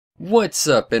What's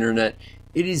up, Internet?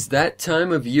 It is that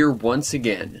time of year once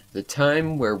again, the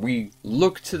time where we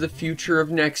look to the future of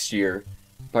next year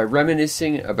by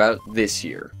reminiscing about this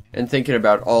year and thinking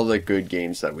about all the good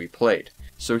games that we played.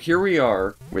 So here we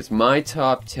are with my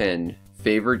top 10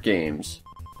 favorite games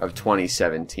of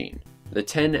 2017. The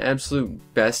 10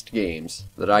 absolute best games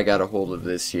that I got a hold of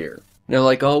this year. Now,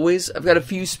 like always, I've got a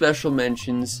few special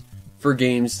mentions for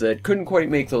games that couldn't quite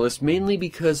make the list, mainly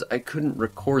because I couldn't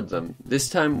record them.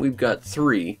 This time we've got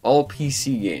 3, all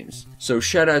PC games. So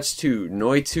shoutouts to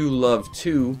Noi2 Love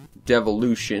 2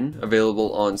 Devolution,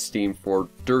 available on Steam for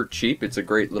dirt cheap. It's a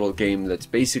great little game that's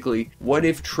basically what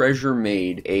if Treasure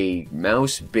made a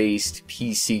mouse-based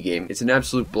PC game. It's an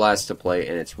absolute blast to play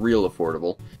and it's real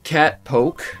affordable. Cat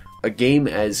Poke, a game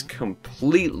as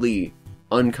completely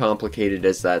uncomplicated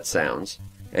as that sounds.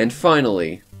 And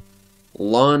finally,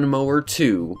 Lawnmower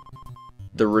 2,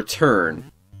 The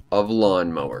Return of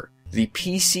Lawnmower, the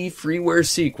PC freeware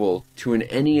sequel to an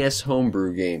NES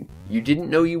homebrew game you didn't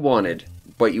know you wanted,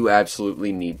 but you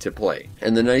absolutely need to play.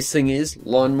 And the nice thing is,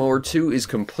 Lawnmower 2 is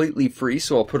completely free,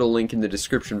 so I'll put a link in the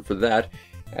description for that,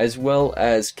 as well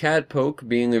as Cat Poke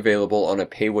being available on a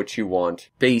pay-what-you-want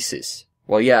basis.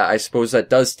 Well, yeah, I suppose that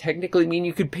does technically mean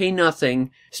you could pay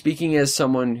nothing. Speaking as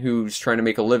someone who's trying to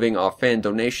make a living off fan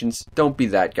donations, don't be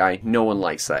that guy. No one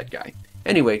likes that guy.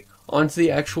 Anyway, on to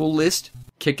the actual list.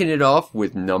 Kicking it off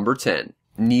with number 10.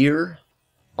 Nier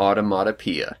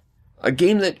Automatopoeia. A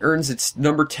game that earns its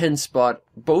number 10 spot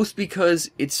both because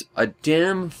it's a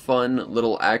damn fun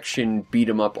little action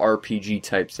beat-em-up RPG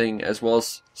type thing, as well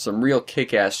as some real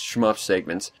kick-ass shmup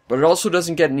segments, but it also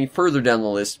doesn't get any further down the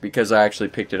list because I actually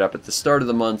picked it up at the start of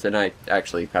the month and I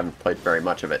actually haven't played very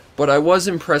much of it. But I was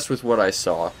impressed with what I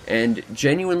saw, and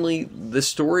genuinely, the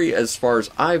story as far as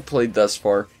I've played thus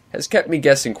far has kept me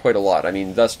guessing quite a lot. I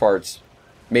mean, thus far it's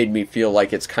made me feel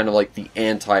like it's kind of like the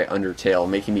anti-Undertale,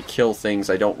 making me kill things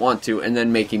I don't want to, and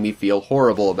then making me feel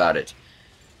horrible about it.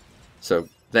 So,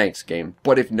 thanks, game.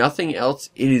 But if nothing else,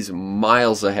 it is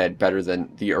miles ahead better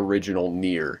than the original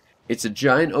Nier. It's a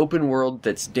giant open world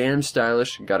that's damn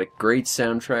stylish, got a great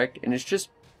soundtrack, and it's just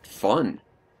fun.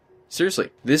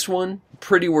 Seriously, this one,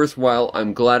 pretty worthwhile.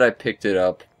 I'm glad I picked it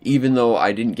up, even though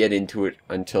I didn't get into it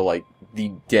until, like,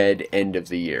 the dead end of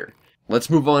the year. Let's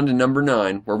move on to number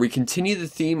 9, where we continue the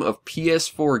theme of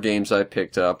PS4 games I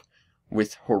picked up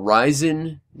with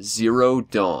Horizon Zero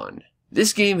Dawn.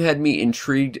 This game had me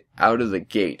intrigued out of the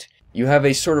gate. You have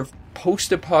a sort of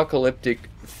post-apocalyptic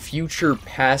future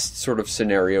past sort of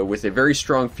scenario with a very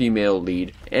strong female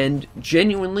lead, and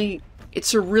genuinely,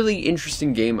 it's a really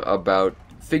interesting game about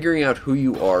figuring out who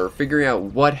you are, figuring out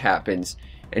what happens,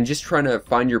 and just trying to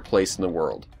find your place in the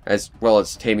world, as well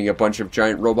as taming a bunch of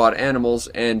giant robot animals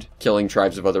and killing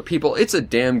tribes of other people. It's a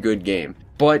damn good game.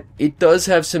 But it does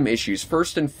have some issues,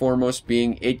 first and foremost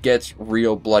being it gets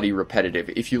real bloody repetitive.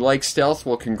 If you like stealth,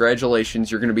 well,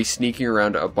 congratulations, you're going to be sneaking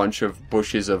around a bunch of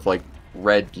bushes of, like,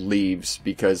 red leaves,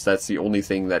 because that's the only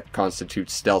thing that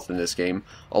constitutes stealth in this game.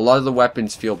 A lot of the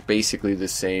weapons feel basically the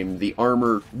same. The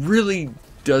armor really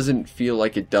doesn't feel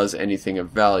like it does anything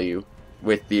of value,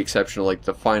 with the exception of, like,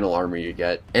 the final armor you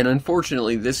get. And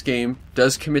unfortunately, this game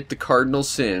does commit the cardinal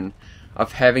sin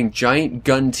of having giant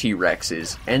gun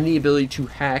T-Rexes and the ability to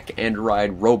hack and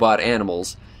ride robot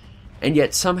animals, and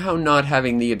yet somehow not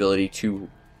having the ability to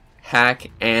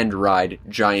hack and ride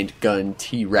giant gun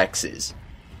T-Rexes.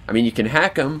 I mean, you can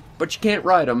hack them, but you can't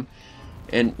ride them.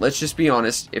 And let's just be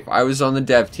honest, if I was on the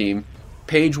dev team,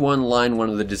 page 1, line 1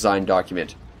 of the design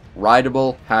document: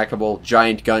 rideable, hackable,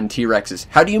 giant gun T-Rexes.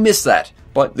 How do you miss that?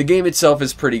 But the game itself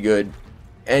is pretty good,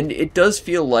 and it does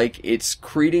feel like it's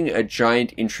creating a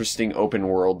giant, interesting open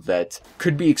world that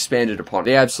could be expanded upon.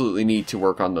 They absolutely need to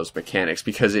work on those mechanics,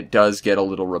 because it does get a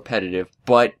little repetitive,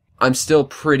 but I'm still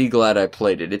pretty glad I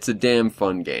played it. It's a damn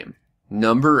fun game.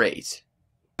 Number 8.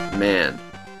 Man,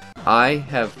 I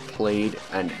have played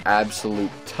an absolute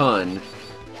ton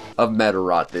of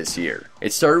Medarot this year.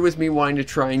 It started with me wanting to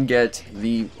try and get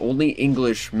the only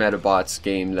English Medabots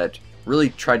game that really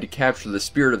tried to capture the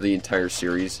spirit of the entire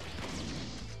series,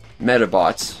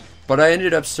 Medabots, but I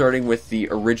ended up starting with the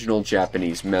original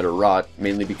Japanese Medarot,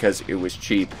 mainly because it was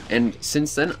cheap, and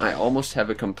since then I almost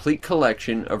have a complete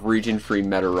collection of region-free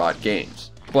Medarot games.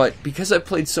 But because I've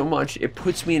played so much, it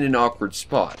puts me in an awkward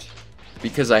spot,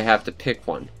 because I have to pick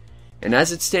one. And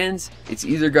as it stands, it's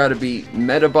either got to be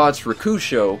Medabots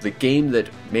Rakusho, the game that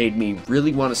made me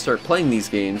really want to start playing these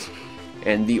games,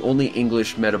 and the only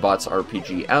English Medabots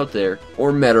RPG out there,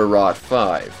 or Medarot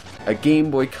 5, a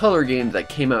Game Boy Color game that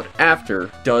came out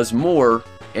after, does more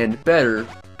and better,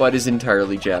 but is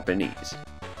entirely Japanese.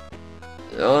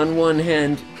 On one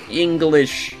hand,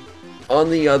 English on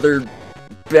the other,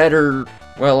 better...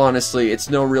 Well, honestly, it's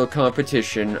no real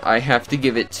competition. I have to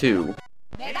give it 2.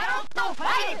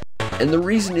 And the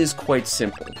reason is quite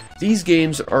simple. These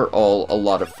games are all a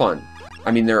lot of fun.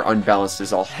 I mean, they're unbalanced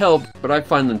as all hell, but I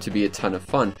find them to be a ton of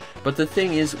fun. But the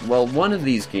thing is, while one of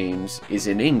these games is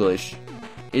in English,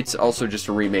 it's also just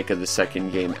a remake of the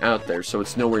second game out there, so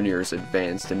it's nowhere near as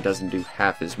advanced and doesn't do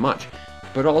half as much.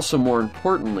 But also, more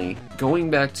importantly, going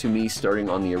back to me starting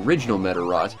on the original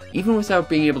Medarot, even without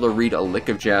being able to read a lick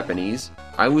of Japanese,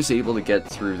 I was able to get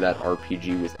through that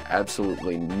RPG with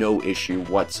absolutely no issue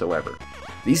whatsoever.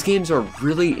 These games are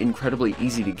really incredibly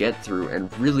easy to get through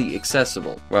and really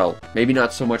accessible. Well, maybe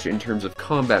not so much in terms of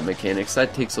combat mechanics,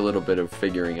 that takes a little bit of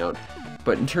figuring out,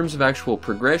 but in terms of actual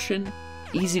progression,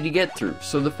 easy to get through.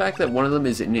 So the fact that one of them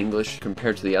is in English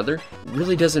compared to the other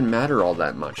really doesn't matter all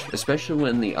that much, especially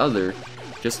when the other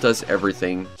just does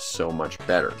everything so much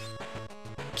better.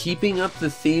 Keeping up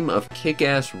the theme of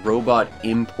kick-ass robot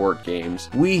import games,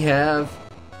 we have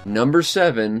number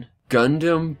 7,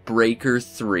 Gundam Breaker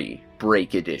 3,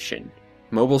 Break Edition.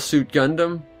 Mobile Suit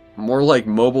Gundam? More like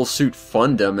Mobile Suit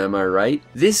Fundum, am I right?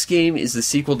 This game is the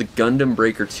sequel to Gundam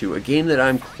Breaker 2, a game that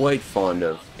I'm quite fond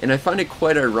of, and I find it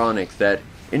quite ironic that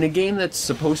in a game that's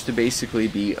supposed to basically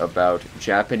be about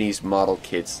Japanese model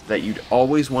kits that you'd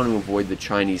always want to avoid the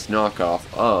Chinese knockoff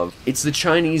of, it's the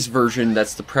Chinese version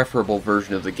that's the preferable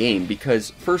version of the game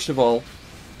because, first of all,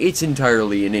 it's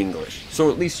entirely in English, so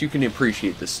at least you can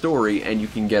appreciate the story and you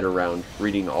can get around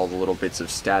reading all the little bits of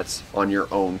stats on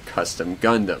your own custom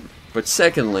Gundam. But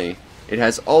secondly, it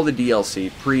has all the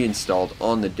DLC pre-installed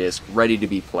on the disc ready to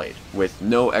be played, with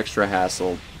no extra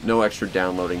hassle, no extra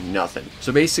downloading, nothing.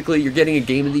 So basically, you're getting a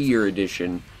Game of the Year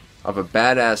edition of a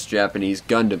badass Japanese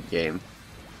Gundam game,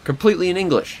 completely in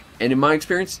English. And in my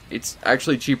experience, it's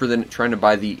actually cheaper than trying to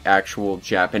buy the actual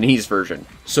Japanese version.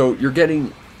 So you're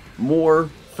getting more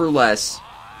for less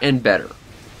and better,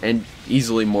 and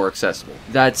easily more accessible.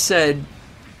 That said,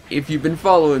 if you've been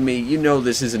following me, you know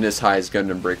this isn't as high as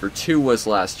Gundam Breaker 2 was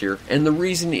last year, and the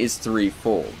reason is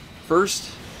threefold. First,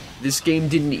 this game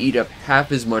didn't eat up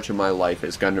half as much of my life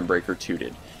as Gundam Breaker 2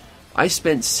 did. I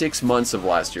spent 6 months of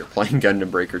last year playing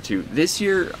Gundam Breaker 2. This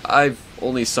year, I've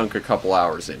only sunk a couple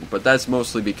hours in, but that's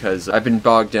mostly because I've been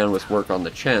bogged down with work on the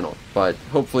channel. But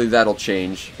hopefully that'll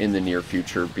change in the near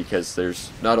future because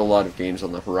there's not a lot of games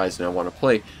on the horizon I want to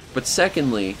play. But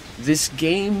secondly, this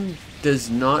game does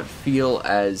not feel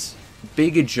as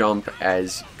big a jump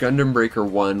as Gundam Breaker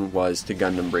 1 was to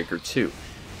Gundam Breaker 2.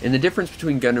 And the difference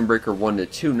between Gundam Breaker 1 to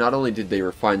 2, not only did they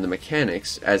refine the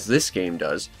mechanics, as this game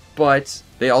does, but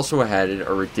they also added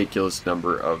a ridiculous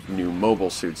number of new mobile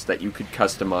suits that you could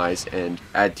customize and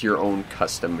add to your own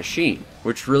custom machine,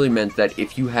 which really meant that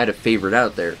if you had a favorite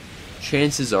out there,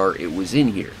 chances are it was in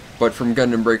here. But from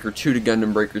Gundam Breaker 2 to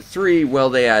Gundam Breaker 3, well,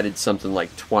 they added something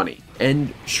like 20.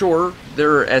 And sure,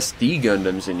 there are SD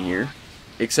Gundams in here,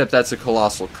 except that's a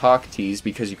colossal cock tease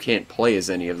because you can't play as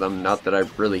any of them, not that I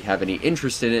really have any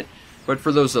interest in it, but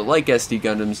for those that like SD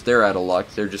Gundams, they're out of luck,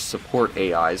 they're just support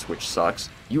AIs, which sucks.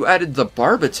 You added the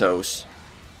Barbatos?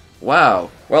 Wow.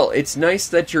 Well, it's nice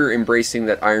that you're embracing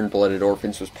that Iron-Blooded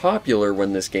Orphans was popular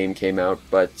when this game came out,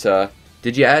 but,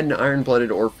 did you add an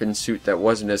Iron-Blooded Orphan suit that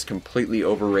wasn't as completely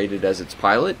overrated as its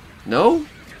pilot? No?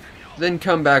 Then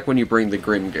come back when you bring the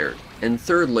Grimgard. And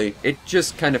thirdly, it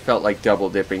just kind of felt like double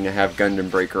dipping to have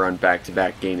Gundam Breaker on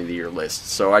back-to-back Game of the Year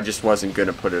lists, so I just wasn't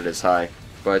gonna put it as high.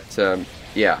 But,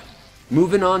 yeah.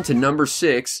 Moving on to number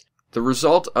 6, the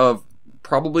result of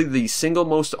probably the single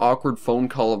most awkward phone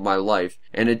call of my life,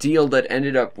 and a deal that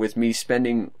ended up with me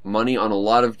spending money on a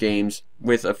lot of games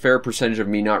with a fair percentage of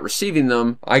me not receiving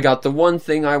them. I got the one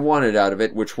thing I wanted out of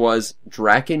it, which was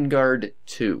Drakengard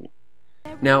 2.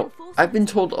 Now, I've been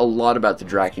told a lot about the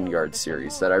Drakengard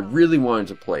series, that I really wanted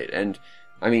to play it, and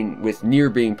I mean, with Nier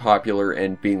being popular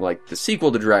and being like the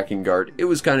sequel to Drakengard, it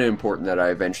was kind of important that I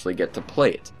eventually get to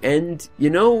play it. And, you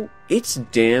know, it's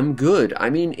damn good. I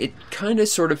mean, it kind of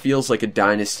sort of feels like a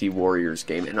Dynasty Warriors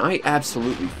game, and I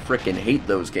absolutely frickin' hate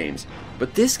those games.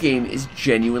 But this game is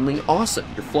genuinely awesome.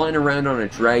 You're flying around on a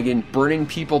dragon, burning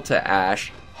people to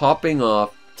ash, hopping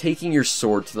off, taking your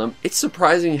sword to them. It's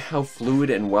surprising how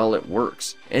fluid and well it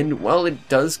works. And while it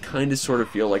does kind of sort of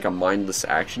feel like a mindless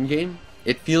action game,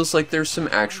 it feels like there's some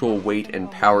actual weight and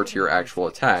power to your actual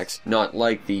attacks, not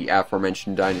like the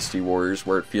aforementioned Dynasty Warriors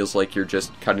where it feels like you're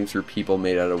just cutting through people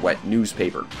made out of wet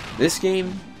newspaper. This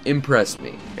game impressed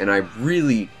me, and I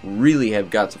really, really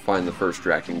have got to find the first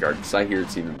Drakengard because I hear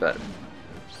it's even better.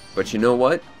 But you know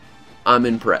what? I'm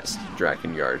impressed,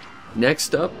 Drakengard.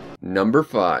 Next up, number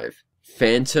 5,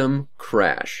 Phantom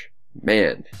Crash.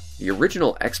 Man, the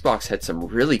original Xbox had some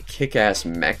really kick-ass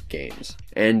mech games,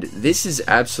 and this is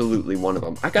absolutely one of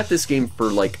them. I got this game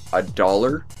for like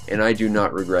 $1, and I do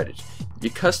not regret it.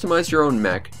 You customize your own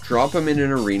mech, drop them in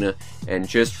an arena, and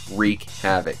just wreak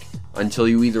havoc until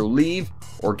you either leave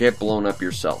or get blown up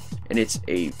yourself. And it's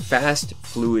a fast,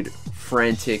 fluid,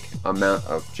 frantic amount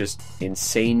of just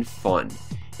insane fun.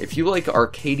 If you like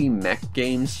arcadey mech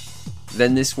games,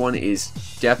 then this one is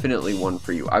definitely one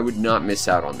for you. I would not miss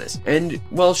out on this. And,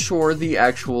 well, sure, the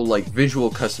actual, like, visual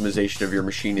customization of your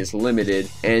machine is limited,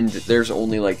 and there's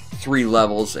only, like, 3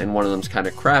 levels, and one of them's kind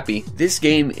of crappy. This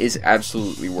game is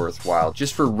absolutely worthwhile,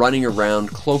 just for running around,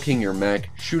 cloaking your mech,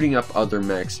 shooting up other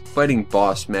mechs, fighting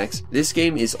boss mechs. This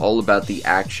game is all about the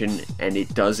action, and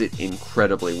it does it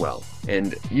incredibly well.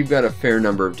 And you've got a fair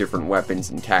number of different weapons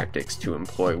and tactics to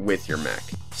employ with your mech.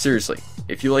 Seriously,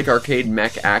 if you like arcade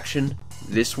mech action,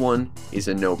 this one is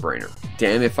a no-brainer.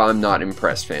 Damn if I'm not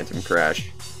impressed, Phantom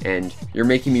Crash. And you're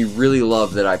making me really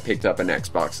love that I picked up an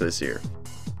Xbox this year.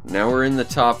 Now we're in the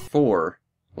top 4.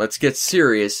 Let's get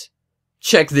serious.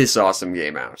 Check this awesome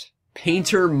game out.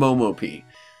 Painter Momopi.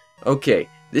 Okay,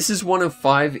 this is one of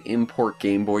 5 import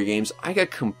Game Boy games I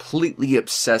got completely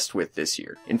obsessed with this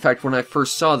year. In fact, when I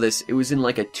first saw this, it was in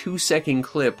like a 2-second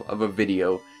clip of a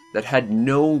video that had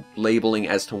no labeling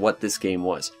as to what this game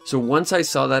was. So once I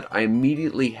saw that, I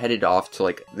immediately headed off to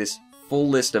like this full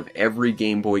list of every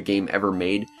Game Boy game ever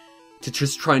made to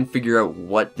just try and figure out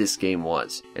what this game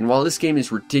was. And while this game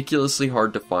is ridiculously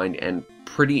hard to find and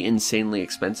pretty insanely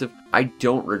expensive, I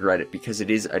don't regret it because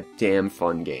it is a damn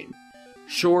fun game.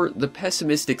 Sure, the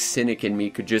pessimistic cynic in me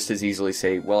could just as easily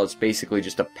say, well, it's basically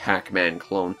just a Pac-Man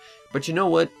clone, but you know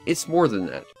what? It's more than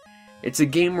that. It's a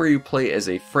game where you play as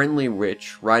a friendly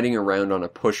witch riding around on a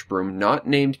push broom not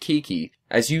named Kiki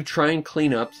as you try and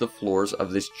clean up the floors of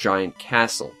this giant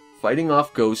castle, fighting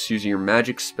off ghosts using your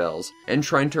magic spells and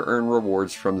trying to earn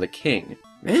rewards from the king.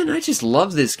 Man, I just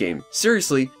love this game.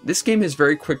 Seriously, this game has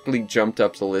very quickly jumped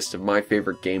up the list of my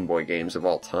favorite Game Boy games of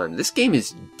all time. This game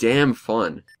is damn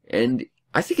fun, and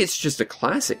I think it's just a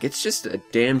classic. It's just a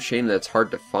damn shame that it's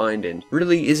hard to find and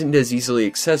really isn't as easily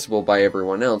accessible by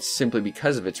everyone else simply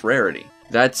because of its rarity.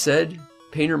 That said,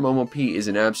 Painter Momopi is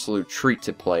an absolute treat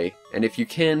to play, and if you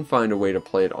can find a way to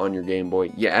play it on your Game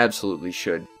Boy, you absolutely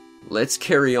should. Let's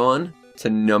carry on to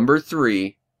number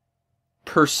 3,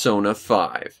 Persona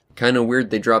 5. Kinda weird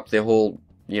they dropped the whole,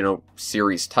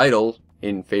 series title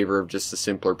in favor of just the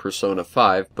simpler Persona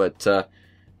 5, but,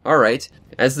 alright.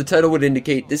 As the title would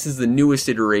indicate, this is the newest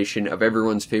iteration of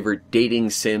everyone's favorite dating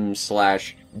sim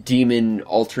 / demon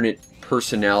alternate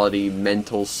personality,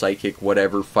 mental, psychic,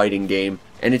 whatever fighting game,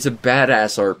 and it's a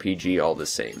badass RPG all the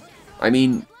same. I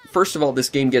mean, first of all, this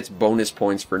game gets bonus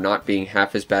points for not being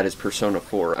half as bad as Persona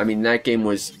 4. I mean, that game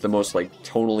was the most,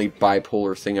 tonally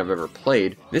bipolar thing I've ever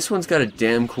played. This one's got a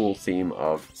damn cool theme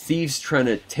of thieves trying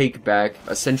to take back,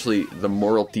 essentially, the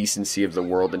moral decency of the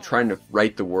world and trying to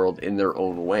right the world in their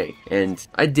own way. And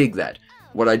I dig that.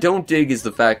 What I don't dig is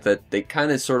the fact that they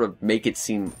kind of sort of make it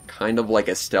seem kind of like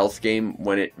a stealth game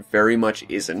when it very much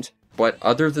isn't. But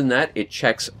other than that, it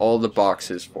checks all the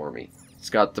boxes for me. It's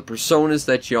got the personas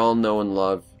that you all know and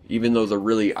love, even though the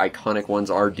really iconic ones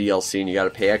are DLC and you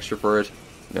gotta pay extra for it.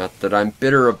 Not that I'm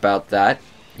bitter about that.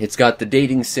 It's got the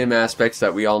dating sim aspects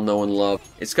that we all know and love.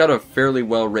 It's got a fairly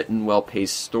well-written,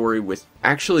 well-paced story with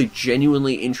actually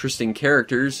genuinely interesting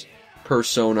characters,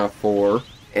 Persona 4,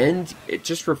 and it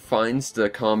just refines the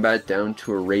combat down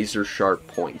to a razor-sharp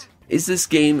point. Is this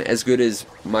game as good as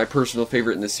my personal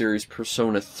favorite in the series,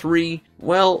 Persona 3?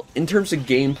 Well, in terms of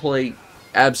gameplay,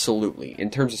 absolutely. In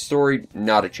terms of story,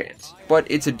 not a chance. But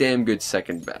it's a damn good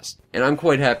second best. And I'm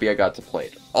quite happy I got to play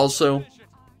it. Also,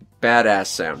 badass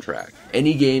soundtrack.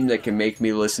 Any game that can make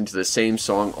me listen to the same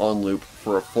song on loop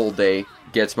for a full day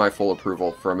gets my full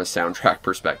approval from a soundtrack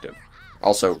perspective.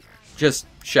 Also, just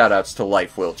shoutouts to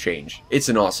Life Will Change. It's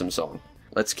an awesome song.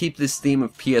 Let's keep this theme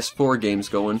of PS4 games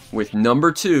going with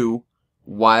number 2,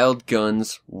 Wild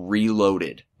Guns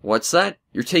Reloaded. What's that?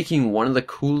 You're taking one of the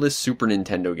coolest Super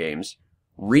Nintendo games,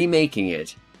 remaking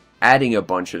it, adding a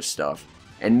bunch of stuff,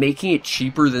 and making it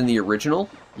cheaper than the original?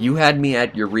 You had me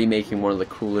at you're remaking one of the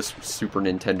coolest Super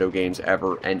Nintendo games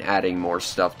ever and adding more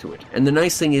stuff to it. And the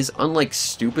nice thing is, unlike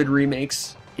stupid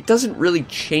remakes, it doesn't really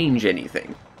change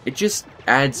anything. It just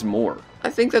adds more. I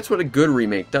think that's what a good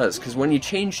remake does, because when you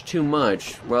change too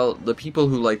much, well, the people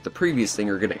who like the previous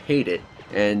thing are going to hate it,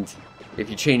 and if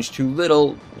you change too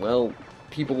little, well,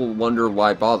 people will wonder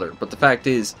why bother. But the fact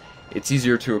is, it's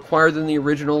easier to acquire than the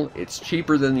original, it's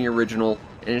cheaper than the original,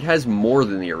 and it has more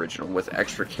than the original, with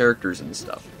extra characters and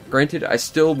stuff. Granted, I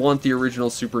still want the original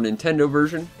Super Nintendo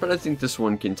version, but I think this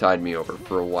one can tide me over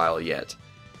for a while yet.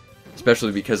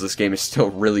 especially because this game is still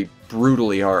really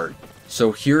brutally hard.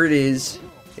 So here it is.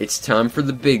 It's time for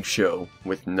the big show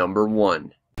with number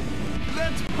 1.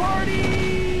 Let's party!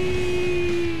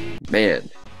 Man,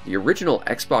 the original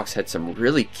Xbox had some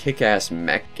really kick-ass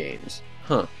mech games.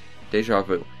 Huh, deja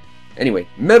vu. Anyway,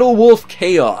 Metal Wolf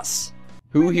Chaos!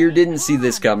 Who here didn't see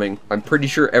this coming? I'm pretty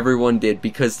sure everyone did,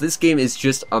 because this game is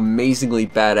just amazingly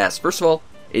badass. First of all,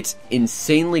 it's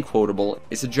insanely quotable,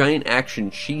 it's a giant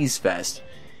action cheese fest,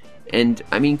 and,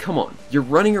 I mean, come on. You're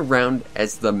running around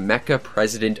as the mecha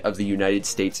president of the United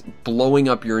States, blowing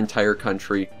up your entire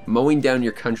country, mowing down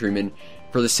your countrymen,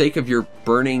 for the sake of your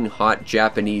burning hot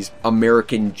Japanese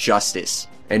American justice,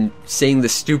 and saying the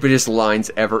stupidest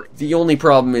lines ever. The only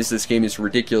problem is this game is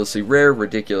ridiculously rare,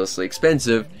 ridiculously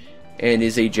expensive, and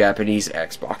is a Japanese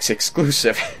Xbox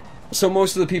exclusive. So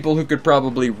most of the people who could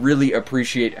probably really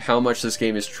appreciate how much this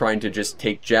game is trying to just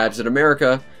take jabs at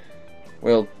America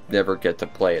will never get to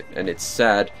play it, and it's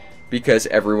sad, because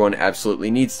everyone absolutely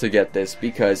needs to get this,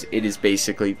 because it is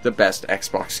basically the best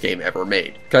Xbox game ever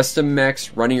made. Custom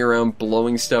mechs, running around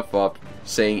blowing stuff up,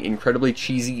 saying incredibly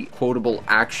cheesy, quotable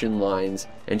action lines,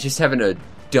 and just having a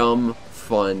dumb,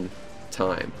 fun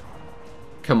time.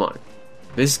 Come on.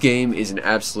 This game is an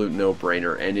absolute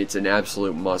no-brainer, and it's an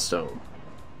absolute must-own.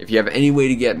 If you have any way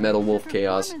to get Metal Wolf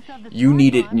Chaos, you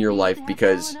need it in your life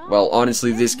because, well,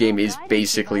 honestly, this game is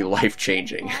basically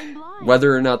life-changing.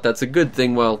 Whether or not that's a good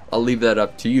thing, well, I'll leave that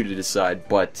up to you to decide,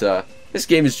 but this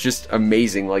game is just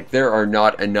amazing. Like, there are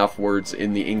not enough words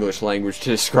in the English language to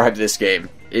describe this game.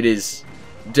 It is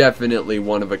definitely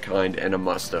one of a kind and a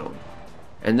must-own.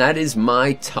 And that is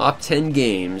my top 10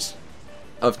 games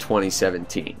of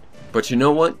 2017. But you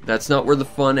know what? That's not where the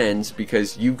fun ends,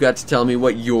 because you've got to tell me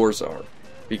what yours are.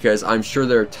 Because I'm sure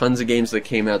there are tons of games that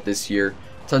came out this year,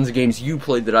 tons of games you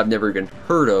played that I've never even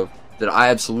heard of, that I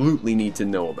absolutely need to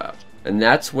know about. And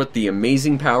that's what the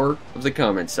amazing power of the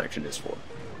comments section is for.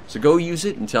 So go use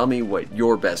it and tell me what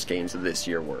your best games of this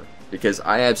year were, because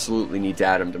I absolutely need to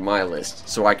add them to my list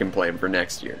so I can play them for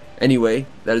next year. Anyway,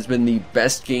 that has been the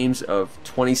best games of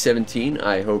 2017.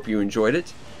 I hope you enjoyed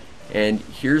it. And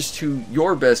here's to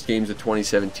your best games of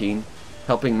 2017,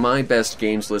 helping my best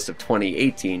games list of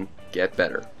 2018 get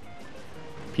better.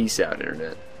 Peace out,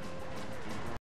 Internet.